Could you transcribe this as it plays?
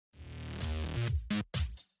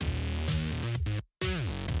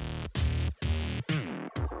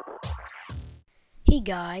Hey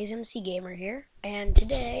guys, MC Gamer here, and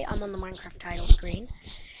today I'm on the Minecraft title screen,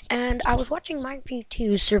 and I was watching Minecraft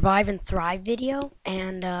 2's Survive and Thrive video,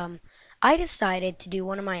 and I decided to do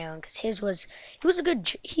one of my own because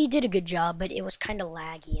he did a good job, but it was kind of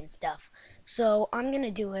laggy and stuff. So I'm gonna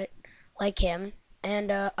do it like him,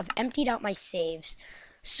 and I've emptied out my saves,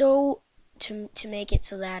 so to make it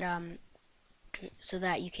so that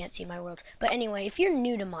you can't see my worlds. But anyway, if you're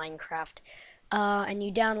new to Minecraft, and you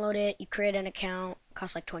download it, you create an account,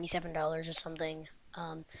 costs like $27 or something,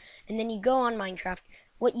 and then you go on Minecraft.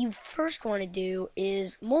 What you first want to do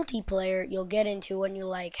is multiplayer. You'll get into when you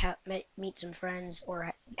like meet some friends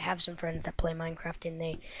or have some friends that play Minecraft and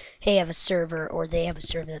they have a server or they have a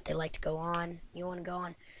server that they like to go on. You want to go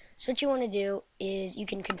on. So what you want to do is you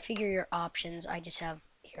can configure your options. I just have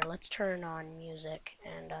here. Let's turn on music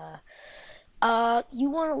and you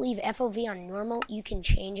want to leave FOV on normal. You can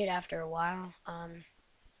change it after a while.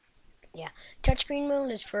 Yeah. Touchscreen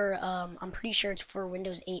mode is for, I'm pretty sure it's for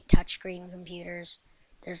Windows 8 touchscreen computers.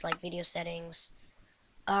 There's like video settings.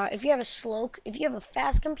 If you have a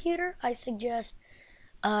fast computer, I suggest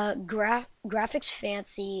graphics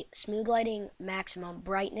fancy, smooth lighting maximum,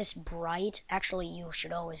 brightness bright. Actually, you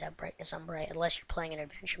should always have brightness on bright unless you're playing an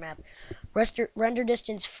adventure map. Render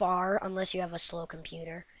distance far unless you have a slow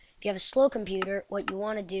computer. If you have a slow computer, what you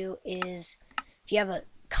want to do is, if you have a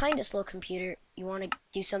kind of slow computer, you want to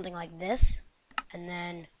do something like this, and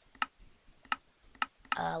then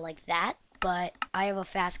like that. But I have a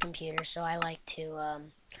fast computer, so I like to,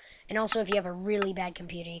 and also if you have a really bad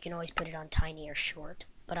computer, you can always put it on tiny or short,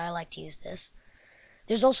 but I like to use this.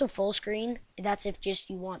 There's also full screen. That's if just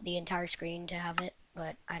you want the entire screen to have it,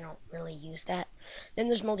 but I don't really use that. Then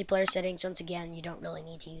there's multiplayer settings. Once again, you don't really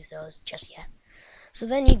need to use those just yet. So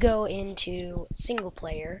then you go into single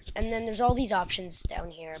player, and then there's all these options down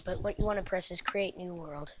here, but what you want to press is create new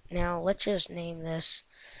world. Now let's just name this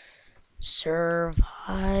survival.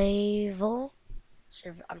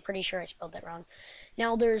 I'm pretty sure I spelled that wrong.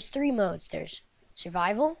 Now there's three modes. There's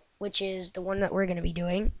survival, which is the one that we're going to be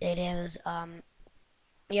doing. It is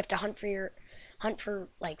you have to hunt for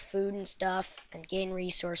like food and stuff and gain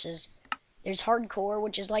resources. There's hardcore,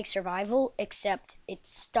 which is like survival, except it's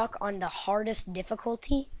stuck on the hardest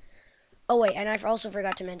difficulty. Oh wait, and I also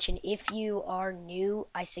forgot to mention, if you are new,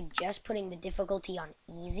 I suggest putting the difficulty on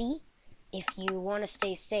easy. If you want to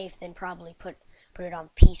stay safe, then probably put it on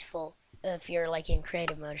peaceful if you're like in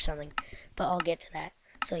creative mode or something. But I'll get to that.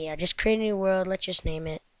 So yeah, just create a new world. Let's just name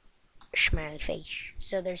it Smiley Face.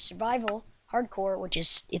 So there's survival, hardcore, which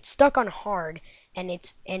is it's stuck on hard, and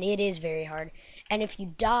it is very hard. And if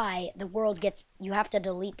you die, you have to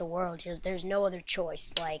delete the world because there's no other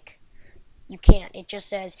choice. Like, you can't. It just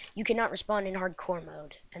says you cannot respawn in hardcore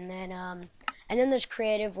mode. And then there's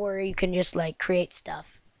creative, where you can just like create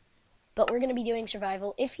stuff. But we're gonna be doing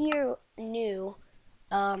survival. If you're new,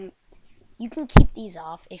 you can keep these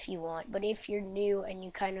off if you want. But if you're new and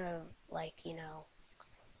you kind of like,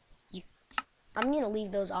 I'm going to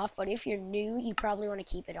leave those off, but if you're new, you probably want to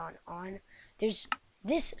keep it on. There's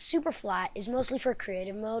this super flat is mostly for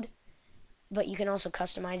creative mode, but you can also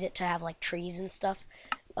customize it to have like trees and stuff.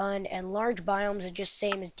 And large biomes are just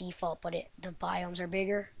same as default, but the biomes are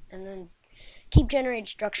bigger. And then keep generate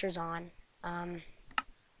structures on. And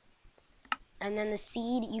then the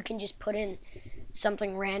seed, you can just put in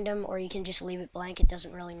something random, or you can just leave it blank. It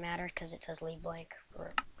doesn't really matter because it says leave blank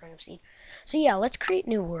for random seed. So yeah, let's create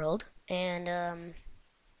new world, and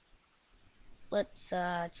it's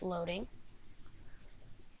loading.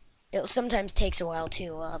 It sometimes takes a while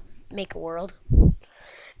to make a world.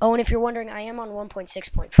 Oh, and if you're wondering, I am on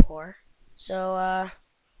 1.6.4. So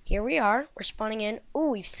here we are. We're spawning in.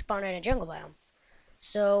 Ooh, we've spawned in a jungle biome.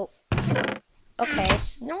 So okay,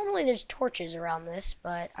 so normally there's torches around this,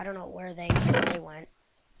 but I don't know where they went.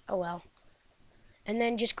 Oh well. And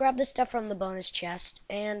then just grab the stuff from the bonus chest,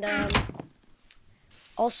 and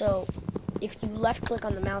also, if you left click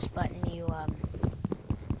on the mouse button, you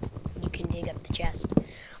can dig up the chest.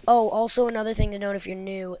 Oh, also another thing to note if you're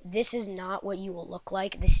new, this is not what you will look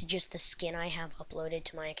like. This is just the skin I have uploaded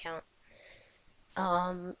to my account.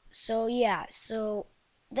 So yeah, so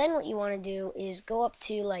then what you want to do is go up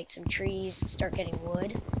to like some trees, start getting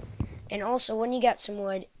wood. And also when you get some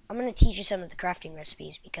wood, I'm going to teach you some of the crafting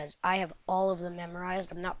recipes because I have all of them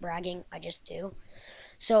memorized. I'm not bragging, I just do.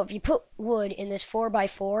 So if you put wood in this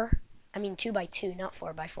 4x4, I mean 2x2, not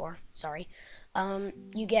 4x4, sorry.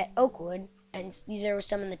 You get oak wood, and there was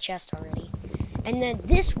some in the chest already. And then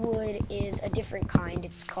this wood is a different kind.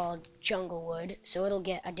 It's called jungle wood, so it'll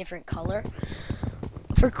get a different color.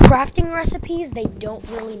 For crafting recipes, they don't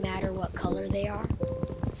really matter what color they are.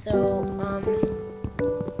 So,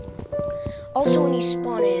 Also, when you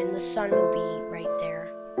spawn in, the sun will be right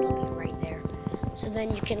there. It'll be right there. So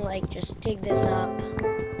then you can like just dig this up.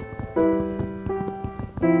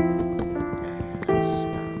 Let's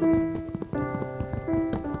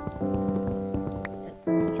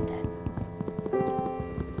get that.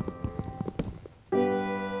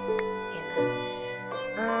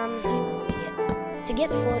 To get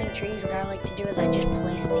the floating trees, what I like to do is I just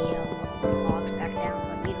place the logs back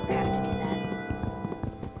down, but you don't have to do that.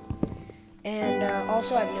 And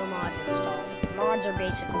also, I have no mods installed. Mods are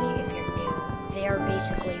basically, if you're new, they are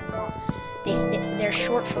basically they're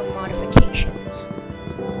short for modifications.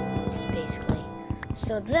 It's basically.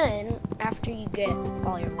 So then, after you get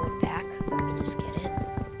all your wood back, you just get it.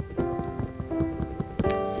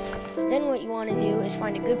 Then what you want to do is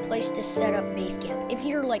find a good place to set up base camp. If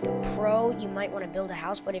you're like a pro, you might want to build a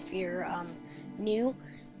house, but if you're new,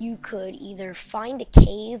 you could either find a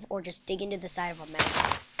cave or just dig into the side of a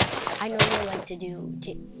mountain. I know you like to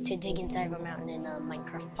dig inside of a mountain in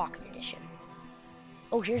Minecraft Pocket Edition.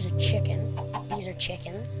 Oh, here's a chicken. These are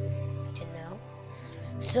chickens, if you didn't know.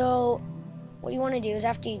 So what you want to do is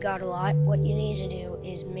after you got a lot, what you need to do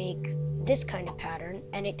is make this kind of pattern,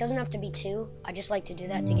 and it doesn't have to be two. I just like to do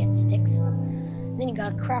that to get sticks. Then you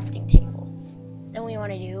got a crafting table. Then what you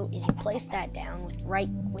want to do is you place that down with right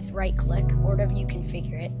click, or whatever you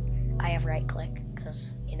configure it. I have right click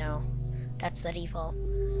because you know that's the default.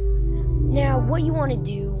 Now what you want to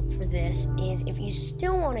do for this is, if you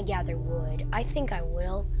still want to gather wood, I think I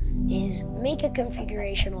will, is make a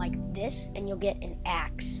configuration like this, and you'll get an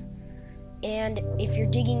axe. And if you're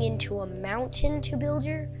digging into a mountain to build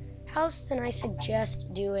your house, then I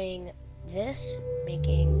suggest doing this,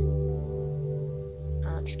 making,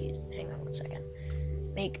 hang on one second,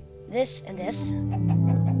 make this and this.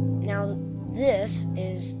 Now this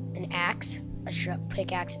is an axe, a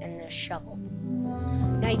pickaxe, and a shovel.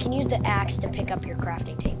 Now you can use the axe to pick up your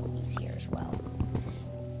crafting table easier as well.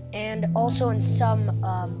 And also in some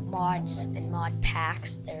mods and mod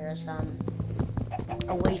packs, there's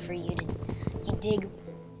a way for you to dig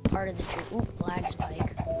part of the tree. Ooh, lag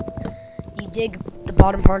spike. You dig the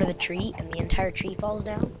bottom part of the tree and the entire tree falls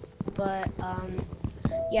down. But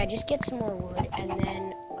yeah, just get some more wood, and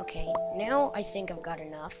then okay, now I think I've got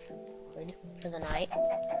enough wood for the night.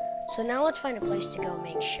 So now let's find a place to go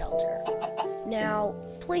make shelter. Now,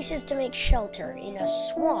 places to make shelter in a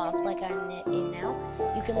swamp like I'm in now,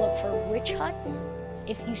 you can look for witch huts.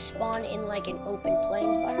 If you spawn in like an open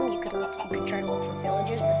plains biome, you could try to look for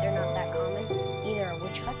villages, but they're not that common. Neither are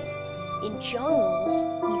witch huts. In jungles,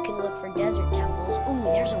 you can look for desert temples. Ooh,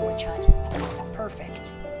 there's a witch hut.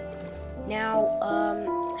 Perfect. Now,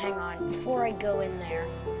 hang on. Before I go in there,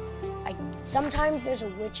 sometimes there's a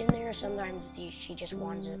witch in there. Sometimes she just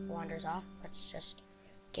wanders off. Let's just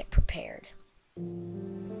get prepared.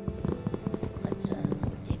 Let's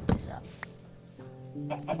dig this up.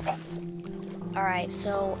 Alright,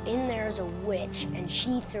 so in there's a witch, and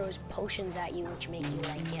she throws potions at you, which make you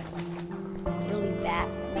like get like really bad,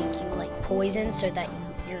 make you like poison, so that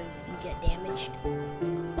you get damaged.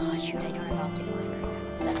 Oh shoot, I don't have Optifine right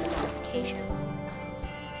now. That's a modification.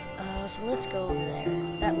 So let's go over there.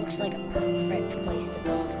 That looks like a perfect place to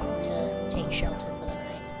build to take shelter for the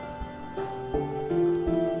night.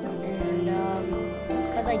 And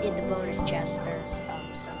because I did the bonus chest, there's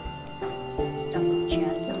some stuff in the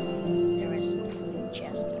chest. There is some food in the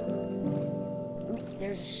chest. Ooh,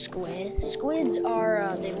 there's a squid. Squids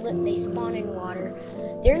are they spawn in water.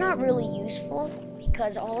 They're not really useful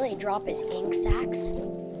because all they drop is ink sacs,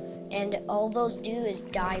 and all those do is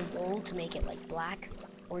dye wool to make it like black,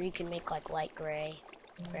 or you can make like light gray.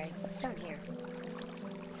 What's down here?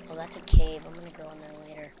 Oh, that's a cave. I'm gonna go in there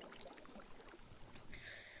later.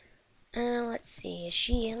 Let's see. Is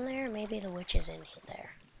she in there? Maybe the witch is in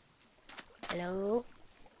there. Hello?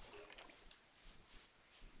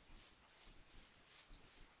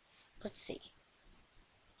 Let's see.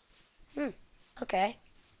 Okay.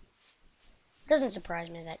 Doesn't surprise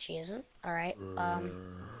me that she isn't. Alright, oh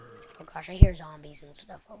gosh, I hear zombies and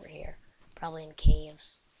stuff over here. Probably in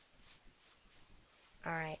caves.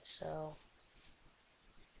 Alright, so...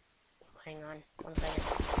 hang on, one second.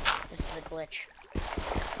 This is a glitch.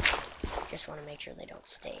 Just want to make sure they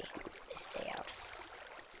stay out.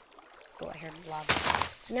 Oh, I heard lava.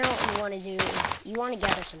 So now what you want to do is, you want to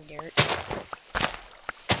gather some dirt.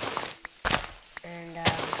 And,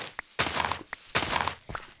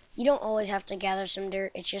 you don't always have to gather some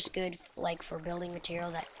dirt. It's just good, like, for building material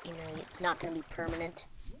that, you know, it's not going to be permanent.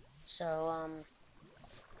 So,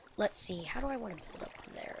 let's see. How do I want to build up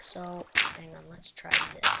there? So, hang on. Let's try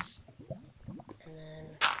this. And then,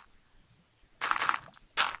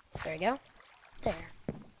 there we go. There.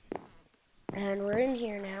 And we're in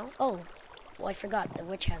here now. Oh, well, I forgot. The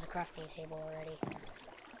witch has a crafting table already.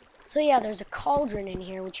 So yeah, there's a cauldron in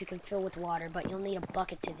here which you can fill with water, but you'll need a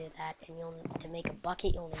bucket to do that. And to make a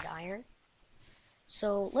bucket, you'll need iron.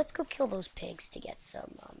 So let's go kill those pigs to get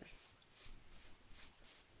some,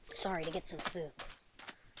 to get some food.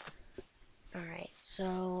 Alright,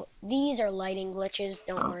 so these are lighting glitches.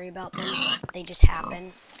 Don't worry about them. They just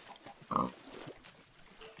happen.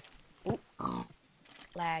 Oop.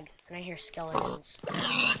 Lag. And I hear skeletons.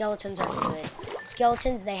 Skeletons are good.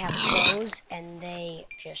 Skeletons, they have bows, and they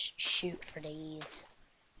just shoot for days.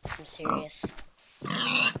 I'm serious. Give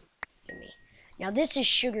me. Now this is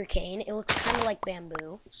sugarcane. It looks kind of like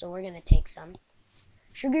bamboo, so we're going to take some.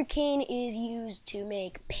 Sugarcane is used to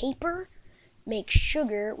make paper, make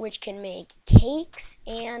sugar, which can make cakes,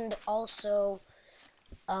 and also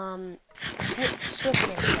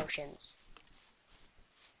swiftness potions.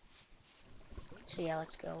 So yeah,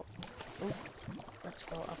 let's go. Let's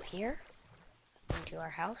go up here into our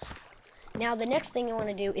house. Now the next thing you want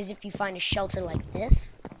to do is, if you find a shelter like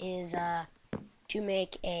this, is to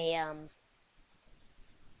make a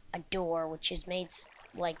door, which is made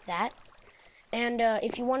like that. And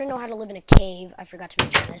if you want to know how to live in a cave, I forgot to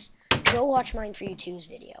mention this, go watch Mine4U2's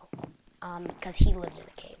video, because he lived in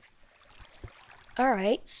a cave.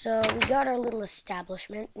 Alright, so we got our little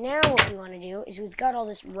establishment. Now what we want to do is, we've got all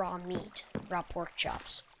this raw meat, raw pork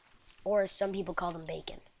chops, or as some people call them,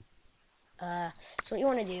 bacon. So what you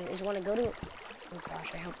want to do is, go to, oh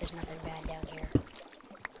gosh, I hope there's nothing bad down here.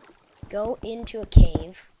 Go into a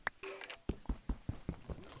cave,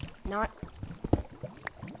 not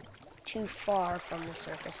too far from the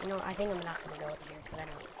surface. You know, I think I'm not going to go in here because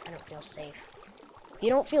I don't feel safe. If you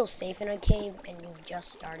don't feel safe in a cave and you've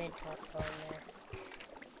just started, don't go in there.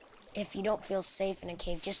 If you don't feel safe in a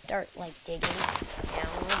cave, just start like digging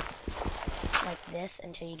downwards like this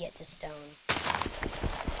until you get to stone.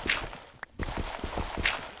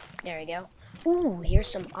 There we go. Ooh, here's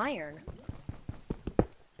some iron.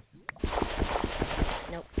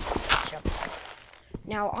 Nope. Jump.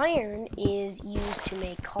 Now, iron is used to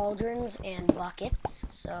make cauldrons and buckets,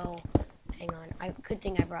 so hang on. Good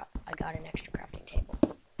thing I got an extra crafting table.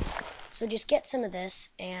 So just get some of this,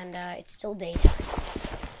 and it's still daytime.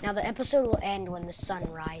 Now, the episode will end when the sun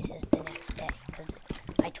rises the next day, because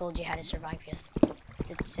I told you how to survive to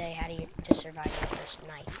survive your first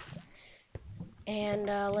night. And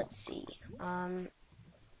let's see.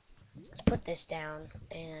 Let's put this down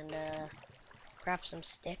and craft some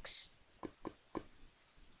sticks.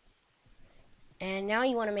 And now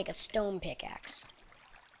you want to make a stone pickaxe.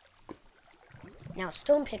 Now,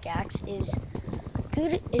 stone pickaxe is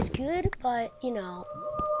good, but you know,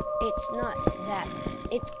 it's not that.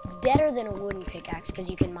 It's better than a wooden pickaxe because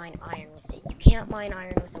you can mine iron with it. You can't mine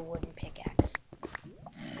iron with a wooden pickaxe.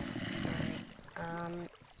 Alright.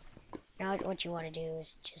 Now what you want to do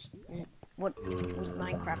is just what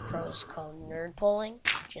Minecraft pros call nerd pulling.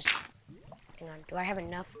 Just hang on. Do I have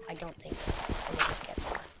enough? I don't think so. Let me just get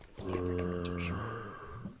more. You never can be too sure.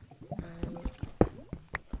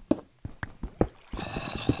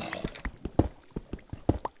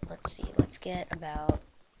 Let's see. Let's get about.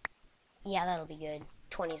 Yeah, that'll be good.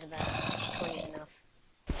 20's about. 20's enough.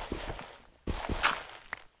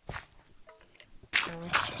 Now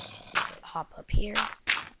let's just hop up here.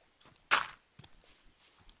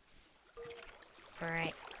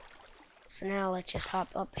 Alright. So now let's just hop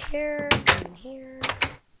up here and here.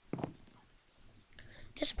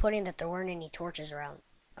 Disappointing that there weren't any torches around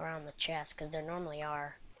the chest, because there normally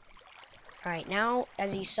are. Alright, now,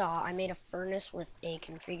 as you saw, I made a furnace with a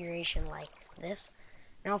configuration like this.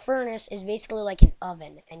 Now, a furnace is basically like an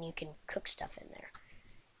oven, and you can cook stuff in there.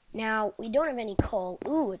 Now, we don't have any coal.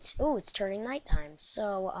 Ooh, it's turning nighttime.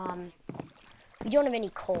 So, we don't have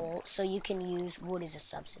any coal, so you can use wood as a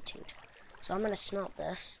substitute. So I'm going to smelt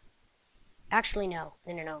this. Actually, no.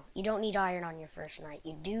 You don't need iron on your first night.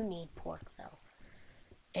 You do need pork, though.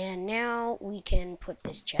 And now we can put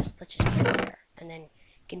this chest. Let's just put it there. And then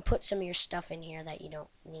you can put some of your stuff in here that you don't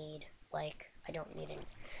need. Like, I don't need any.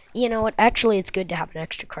 You know what? Actually, it's good to have an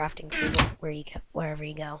extra crafting table wherever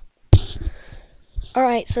you go.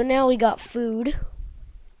 Alright, so now we got food.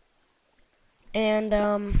 And,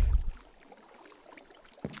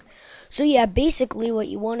 so yeah, basically what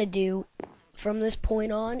you want to do from this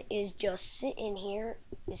point on is just sit in here,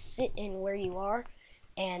 sit in where you are,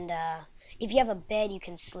 and if you have a bed, you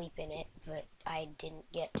can sleep in it, but I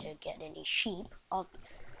didn't get to get any sheep.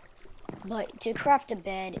 But to craft a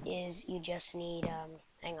bed is you just need,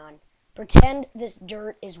 hang on, pretend this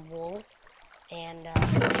dirt is wool, and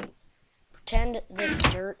pretend this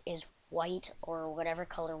dirt is white or whatever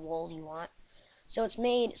color wool you want. So it's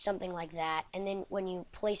made something like that, and then when you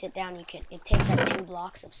place it down, it takes up 2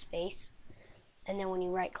 blocks of space, and then when you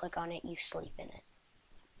right click on it, you sleep in it.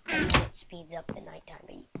 And then it speeds up the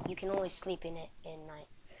nighttime, but you can only sleep in it in night.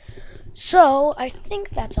 So I think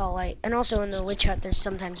that's all and also in the witch hut there's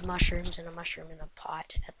sometimes mushrooms and a mushroom in a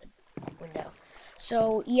pot at the window.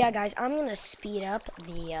 So yeah guys, I'm gonna speed up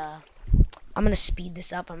I'm gonna speed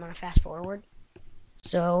this up. I'm gonna fast forward.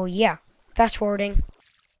 So yeah, fast forwarding.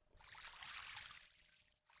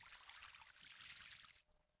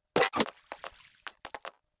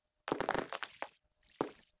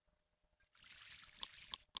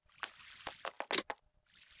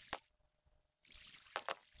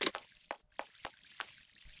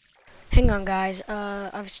 Hang on guys,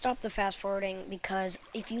 I've stopped the fast forwarding because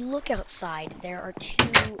if you look outside, there are 2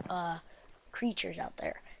 creatures out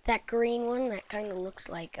there. That green one that kind of looks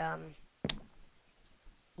like,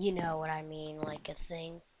 you know what I mean, like a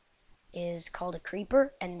thing, is called a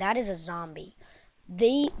creeper, and that is a zombie.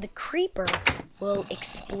 The creeper will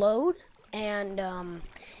explode, and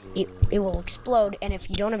it will explode, and if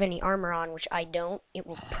you don't have any armor on, which I don't, it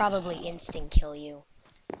will probably instant kill you.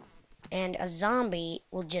 And a zombie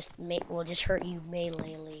will just hurt you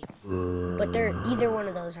melee'ly. But either one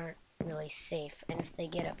of those aren't really safe. And if they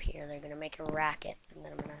get up here, they're gonna make a racket. And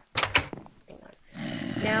then I'm gonna hang on.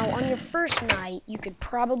 Now, on your first night, you could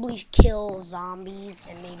probably kill zombies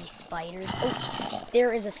and maybe spiders. Oh,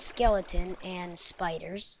 there is a skeleton and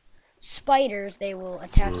spiders. Spiders, they will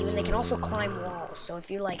attack you, and they can also climb walls. So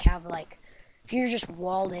if you if you're just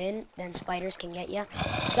walled in, then spiders can get you.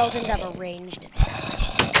 Skeletons have a ranged attack.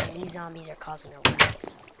 These zombies are causing a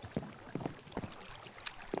racket.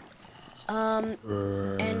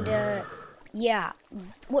 Yeah,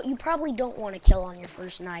 what you probably don't want to kill on your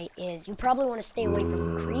first night is you probably want to stay away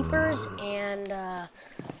from creepers and,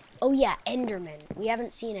 oh yeah, Endermen. We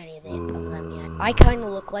haven't seen any of them yet. I kind of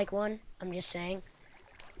look like one, I'm just saying.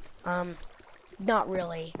 Not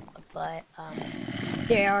really, but,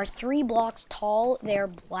 they are 3 blocks tall. They're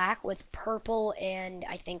black with purple and,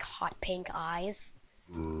 I think, hot pink eyes.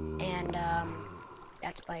 And,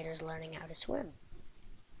 that spider's learning how to swim.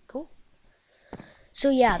 Cool. So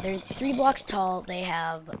yeah, they're 3 blocks tall. They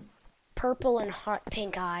have purple and hot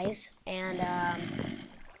pink eyes. And,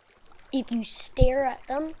 if you stare at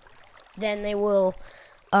them, then they will,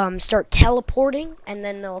 start teleporting. And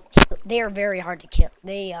then they are very hard to kill.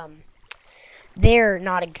 They're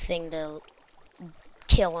not a thing to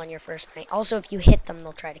kill on your first night. Also, if you hit them,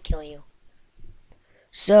 they'll try to kill you.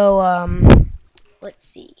 So, let's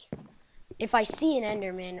see. If I see an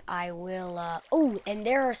Enderman, I will, oh, and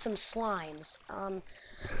there are some slimes.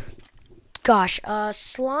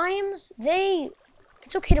 Slimes,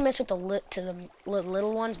 it's okay to mess with the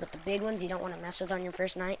little ones, but the big ones you don't want to mess with on your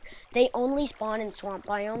first night. They only spawn in swamp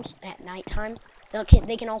biomes at nighttime.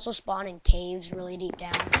 They can also spawn in caves really deep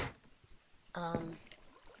down.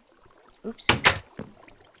 Oops.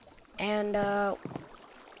 And,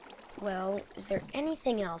 well, is there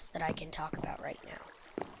anything else that I can talk about right now?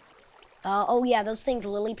 Oh yeah, those things,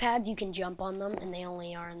 lily pads, you can jump on them, and they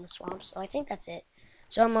only are in the swamps. So I think that's it.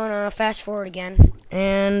 So I'm gonna fast forward again,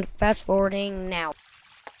 and fast forwarding now.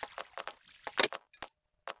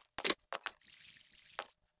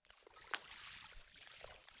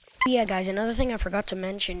 Yeah, guys, another thing I forgot to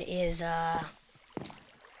mention is,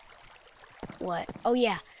 what? Oh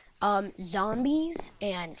yeah, zombies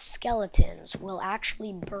and skeletons will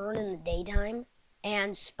actually burn in the daytime,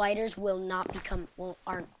 and spiders will not become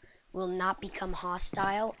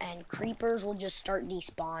hostile, and creepers will just start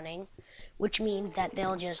despawning, which means that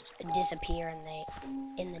they'll just disappear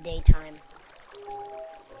in the daytime.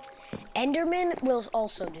 Endermen will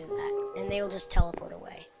also do that, and they'll just teleport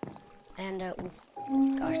away. And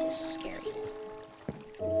gosh, this is scary.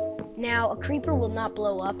 Now, a creeper will not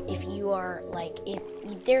blow up if you are if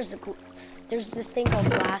there's this thing called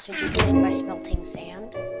glass, which you get in by smelting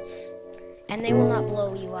sand. And they will not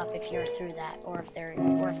blow you up if you're through that, or if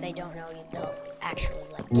they don't know you, they'll actually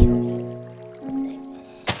kill you.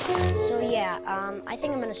 So yeah, I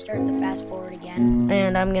think I'm gonna start the fast forward again,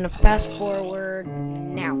 and I'm gonna fast forward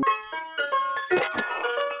now.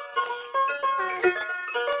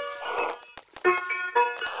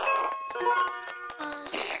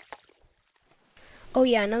 Oh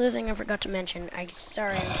yeah, another thing I forgot to mention.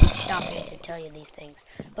 Sorry, I keep stopping to tell you these things,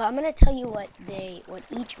 but I'm gonna tell you what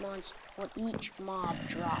each mob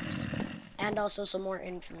drops, and also some more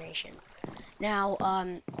information. Now,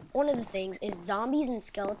 one of the things is zombies and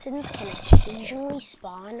skeletons can occasionally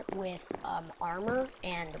spawn with armor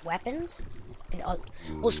and weapons, And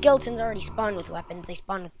well, skeletons already spawn with weapons. They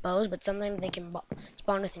spawn with bows, but sometimes they can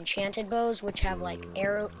spawn with enchanted bows, which have like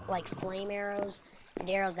flame arrows, and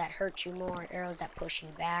arrows that hurt you more, arrows that push you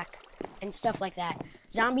back, and stuff like that.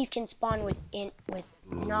 Zombies can spawn with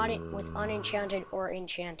unenchanted or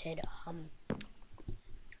enchanted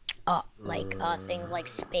things like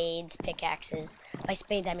spades, pickaxes. By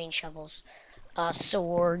spades I mean shovels,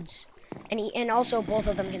 swords, and also both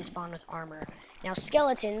of them can spawn with armor. Now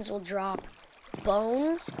skeletons will drop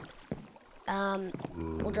bones.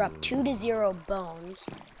 Will drop 2 to 0 bones,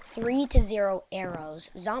 3 to 0 arrows.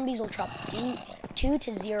 Zombies will drop 2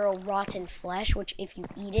 to 0 rotten flesh, which if you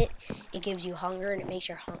eat it, it gives you hunger and it makes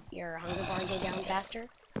your hunger bar go down faster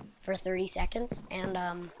for 30 seconds. And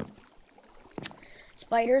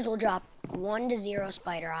spiders will drop 1 to 0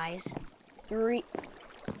 spider eyes, 3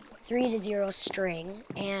 to 0 string,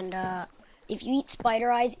 and if you eat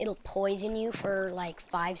spider eyes, it'll poison you for like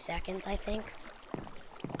 5 seconds, I think.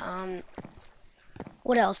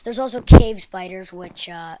 What else? There's also cave spiders, which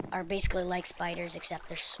are basically like spiders, except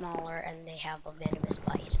they're smaller and they have a venomous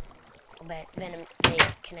bite.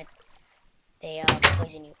 They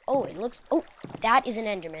poison you. Oh, that is an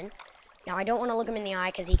Enderman. Now I don't want to look him in the eye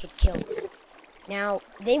because he could kill me. Now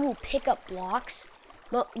they will pick up blocks,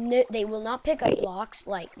 but no, they will not pick up blocks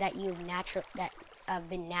like that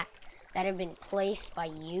have been placed by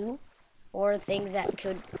you, or things that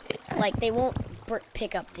could, like, they won't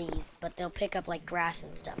pick up these, but they'll pick up like grass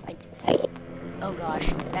and stuff. Oh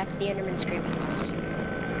gosh, that's the Enderman screaming noise. Look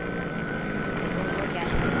at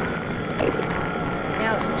him.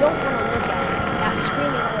 Now you don't want to look at him. That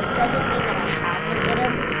screaming noise doesn't mean that I have looked at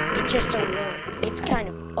him. It's just a warning. It's kind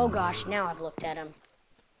of, oh gosh, now I've looked at him.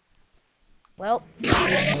 Well,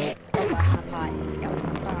 oh, that's my pot. That was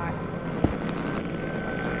my pot.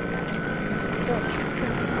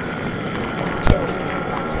 Can't see anything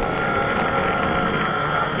about it.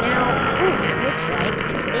 Now, looks like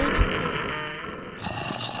it's daytime.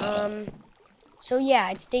 So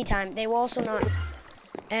yeah, it's daytime. They will also not,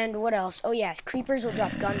 and what else? Oh yes, creepers will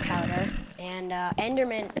drop gunpowder, and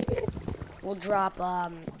Enderman will drop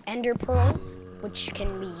ender pearls, which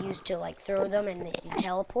can be used to like throw them and they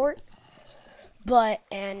teleport. But,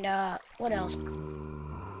 and what else?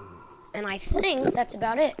 And I think that's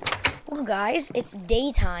about it. Well guys, it's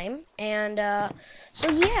daytime, and so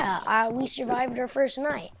yeah, we survived our first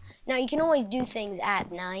night. Now you can always do things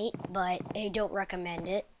at night, but I don't recommend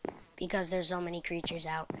it because there's so many creatures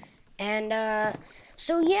out. And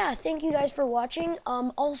so yeah, thank you guys for watching.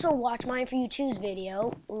 Also watch Mine4You2's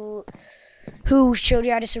video, who showed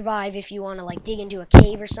you how to survive if you want to like dig into a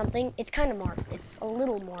cave or something. It's a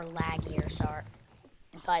little more laggier, sorry,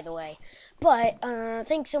 by the way. But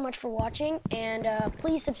thanks so much for watching, and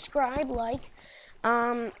please subscribe, like,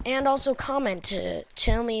 and also comment to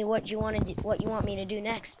tell me what you want me to do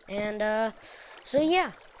next. And so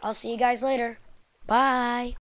yeah, I'll see you guys later. Bye.